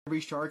Every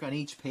shark on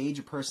each page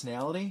a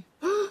personality?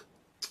 Oh,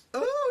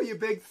 you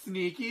big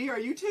sneaky. Are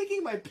you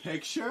taking my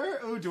picture?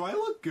 Oh, do I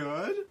look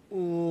good?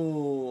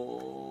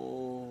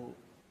 Ooh.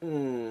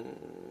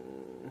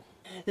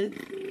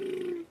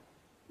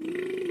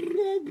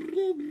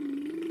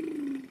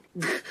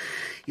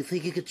 You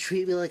think you could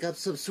treat me like I'm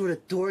some sort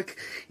of dork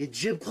in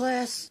gym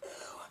class?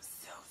 Oh, I'm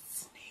so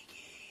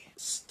sneaky.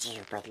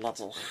 Stupid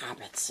little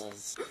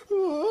hobbitses.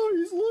 Oh,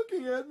 he's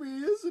looking at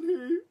me, isn't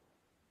he?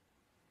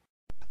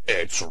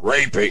 It's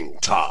raping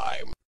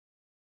time.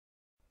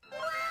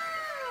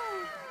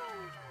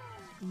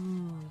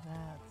 Ooh,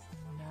 that's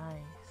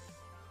nice.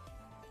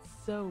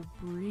 So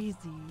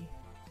breezy.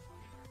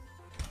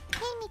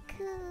 Hey,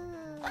 Miku.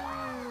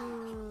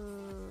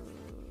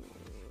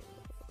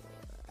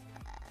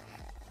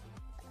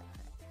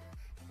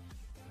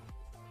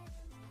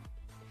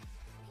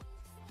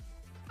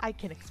 I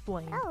can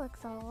explain. That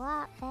looks a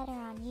lot better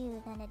on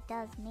you than it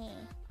does me.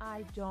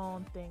 I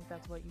don't think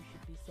that's what you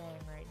should be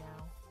saying right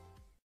now.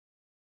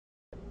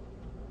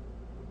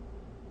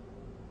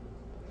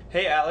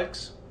 Hey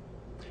Alex,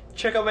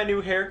 check out my new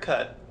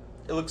haircut.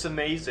 It looks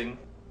amazing.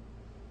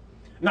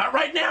 Not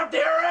right now,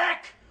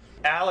 Derek!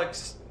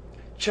 Alex,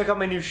 check out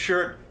my new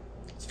shirt.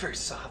 It's very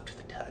soft to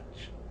the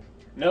touch.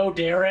 No,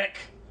 Derek.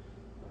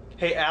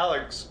 Hey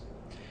Alex,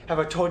 have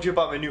I told you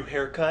about my new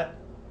haircut?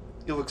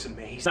 It looks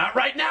amazing. Not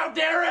right now,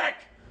 Derek!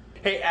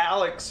 Hey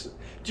Alex,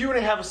 do you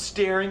want to have a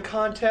staring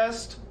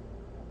contest?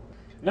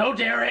 No,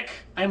 Derek.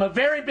 I'm a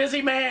very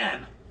busy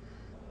man.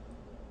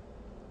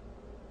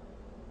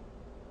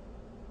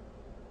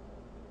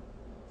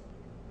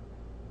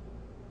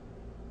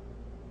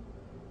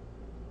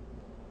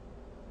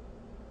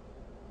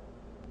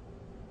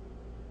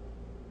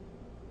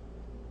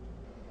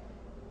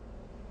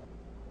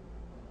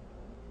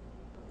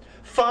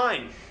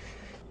 Fine.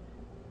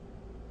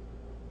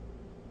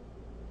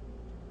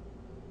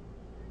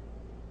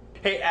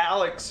 Hey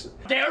Alex.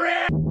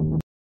 Derek!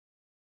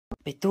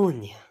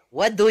 Petunia,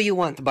 what do you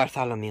want,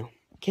 Bartholomew?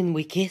 Can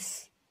we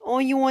kiss? Oh,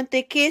 you want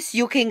a kiss?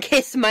 You can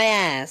kiss my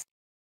ass.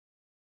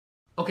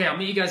 Okay, I'll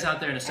meet you guys out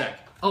there in a sec.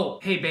 Oh,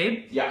 hey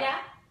babe?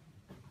 Yeah.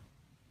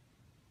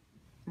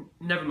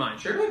 Never mind.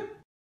 Sure.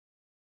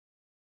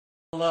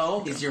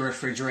 Hello? Is your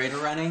refrigerator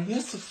running?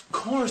 Yes, of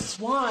course.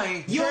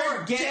 Why?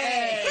 You're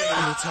gay!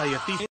 Let me tell you,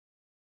 these...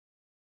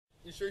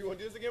 You sure you want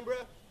to do this again,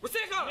 bruh?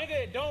 Wasika!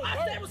 Nigga, don't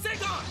I said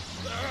Wasika!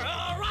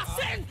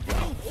 Rasen!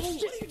 What are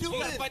you doing? You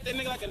gotta fight that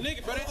nigga like a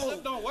nigga, bro. That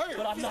stuff don't work.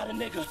 But I'm not a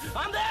nigga.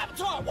 I'm the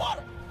Avatar!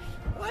 Water!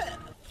 What?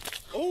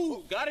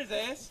 Ooh, got his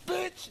ass.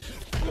 Bitch!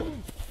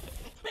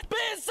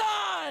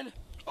 Ben-san!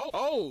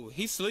 Oh,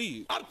 he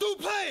sleep. I'm through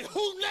playing.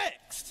 Who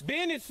next?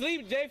 Ben is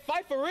sleep, Jay.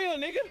 Fight for real,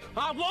 nigga.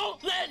 I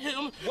won't let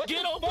him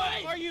get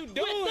away. What are you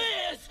doing? With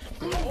this.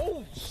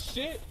 Oh,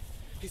 shit.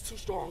 He's too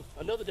strong.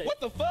 Another day. What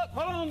the fuck?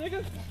 Hold on,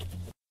 nigga.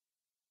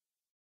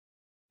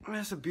 Man,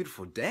 it's a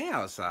beautiful day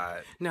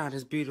outside. Not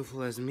as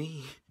beautiful as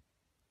me.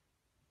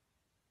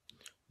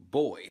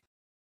 Boy.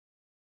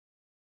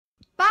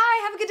 Bye,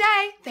 have a good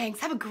day.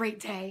 Thanks, have a great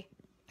day.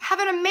 Have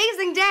an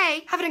amazing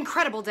day. Have an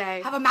incredible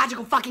day. Have a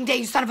magical fucking day,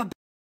 you son of a...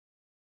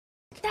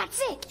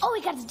 That's it. All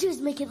we got to do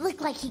is make it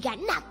look like he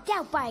got knocked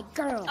out by a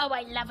girl. Oh,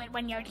 I love it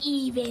when you're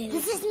evil.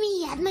 This is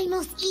me at my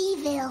most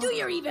evil. Do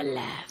your evil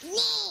laugh.